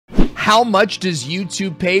How much does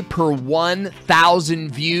YouTube pay per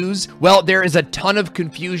 1,000 views? Well, there is a ton of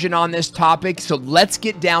confusion on this topic, so let's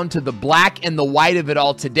get down to the black and the white of it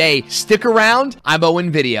all today. Stick around. I'm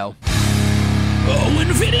Owen Video. Owen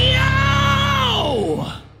Video!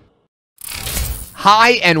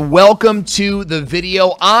 Hi, and welcome to the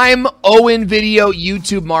video. I'm Owen Video,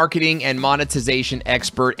 YouTube marketing and monetization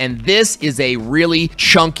expert, and this is a really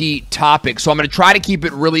chunky topic. So I'm going to try to keep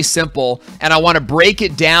it really simple, and I want to break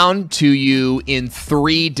it down to you in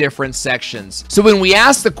 3 different sections. So when we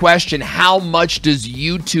ask the question, how much does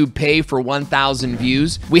YouTube pay for 1,000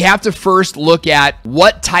 views? We have to first look at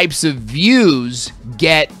what types of views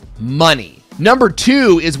get money. Number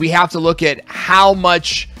 2 is we have to look at how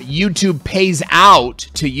much YouTube pays out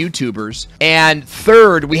to YouTubers. And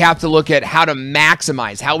third, we have to look at how to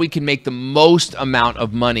maximize, how we can make the most amount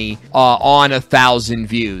of money on 1,000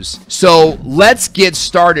 views. So let's get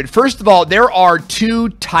started. First of all, there are 2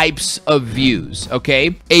 types of views,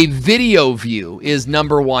 okay? A video view is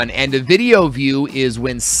number 1. And a video view is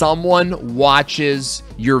when someone watches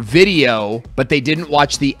your video, but they didn't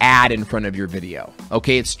watch the ad in front of your video.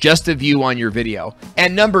 Okay, it's just a view on your video.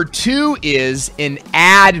 And number 2 is an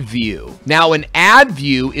ad view. Now, an ad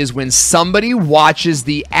view is when somebody watches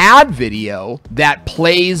the ad video that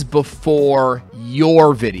plays before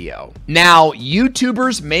your video. Now,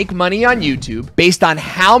 YouTubers make money on YouTube based on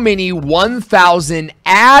how many 1,000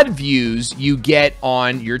 ad views you get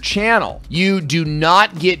on your channel. You do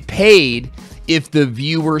not get paid if the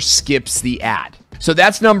viewer skips the ad. So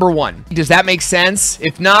that's number 1. Does that make sense?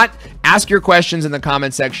 If not, ask your questions in the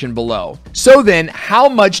comment section below. So then, how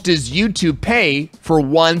much does YouTube pay for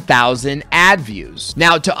 1,000 ad views?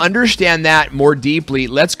 Now, to understand that more deeply,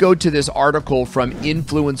 let's go to this article from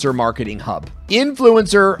Influencer Marketing Hub.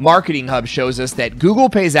 Influencer Marketing Hub shows us that Google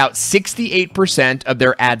pays out 68% of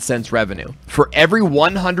their AdSense revenue. For every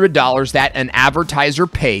 $100 that an advertiser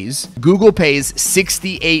pays, Google pays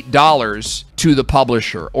 $68 to the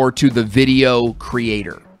publisher or to the video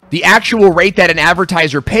creator. The actual rate that an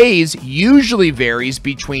advertiser pays usually varies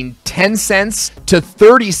between 10 cents to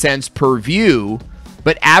 30 cents per view,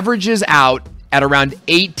 but averages out at around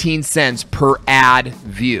 18 cents per ad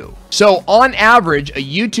view. So on average, a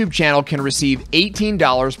YouTube channel can receive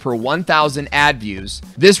 $18 per 1,000 ad views.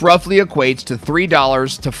 This roughly equates to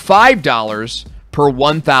 $3 to $5 per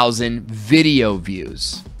 1,000 video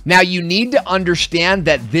views. Now, you need to understand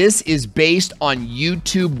that this is based on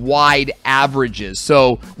YouTube-wide averages.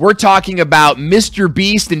 So we're talking about Mr.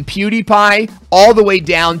 Beast and PewDiePie all the way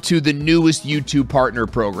down to the newest YouTube partner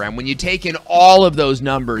program. When you take in all of those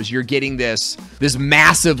numbers, you're getting this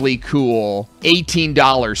massively cool $18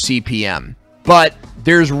 CPM. But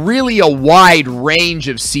there's really a wide range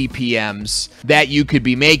of CPMs that you could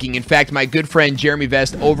be making. In fact, my good friend Jeremy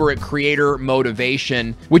Vest over at Creator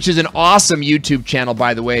Motivation, which is an awesome YouTube channel,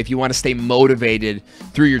 by the way, if you want to stay motivated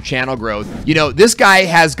through your channel growth. You know, this guy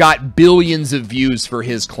has got billions of views for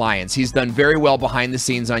his clients. He's done very well behind the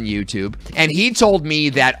scenes on YouTube. And he told me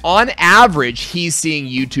that on average, he's seeing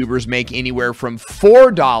YouTubers make anywhere from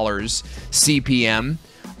 $4 CPM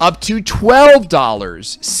up to $12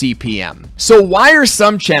 CPM. So why are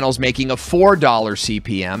some channels making a $4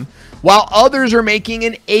 CPM while others are making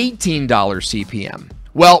an $18 CPM?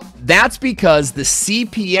 Well, that's because the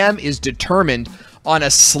CPM is determined on a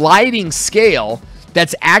sliding scale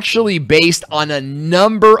that's actually based on a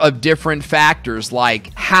number of different factors,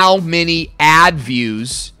 like how many ad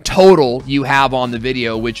views total you have on the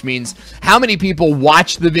video, which means how many people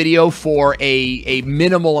watch the video for a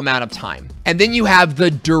minimal amount of time. And then you have the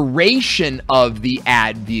duration of the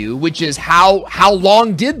ad view, which is how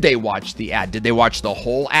long did they watch the ad? Did they watch the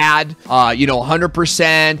whole ad,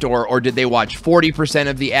 100%, or did they watch 40%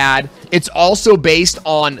 of the ad? It's also based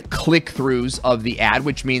on click-throughs of the ad,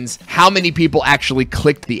 which means how many people actually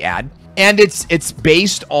clicked the ad. And it's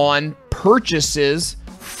based on purchases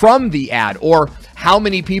from the ad, or how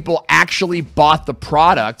many people actually bought the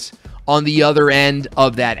product on the other end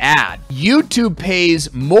of that ad. YouTube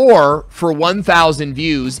pays more for 1,000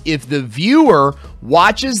 views if the viewer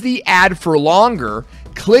watches the ad for longer,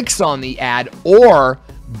 clicks on the ad, or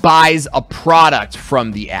buys a product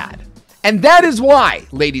from the ad. And that is why,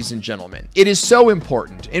 ladies and gentlemen, it is so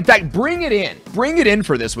important. In fact, bring it in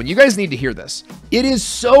for this one. You guys need to hear this. It is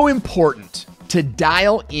so important to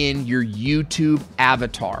dial in your YouTube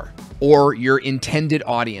avatar or your intended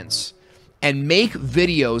audience and make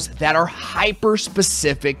videos that are hyper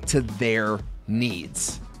specific to their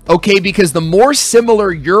needs. Okay, because the more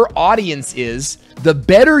similar your audience is, the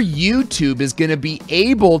better YouTube is going to be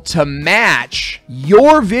able to match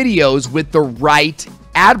your videos with the right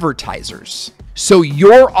advertisers. So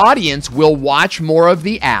your audience will watch more of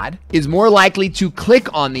the ad, is more likely to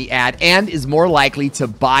click on the ad, and is more likely to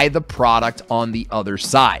buy the product on the other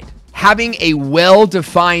side. Having a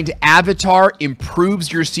well-defined avatar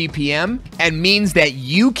improves your CPM and means that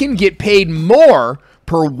you can get paid more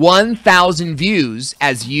per 1,000 views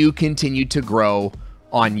as you continue to grow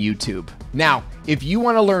on YouTube. Now, if you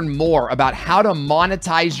want to learn more about how to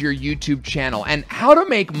monetize your YouTube channel and how to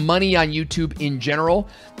make money on YouTube in general,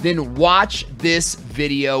 then watch this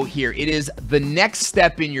video here. It is the next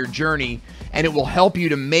step in your journey, and it will help you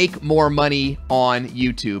to make more money on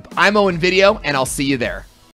YouTube. I'm Owen Video, and I'll see you there.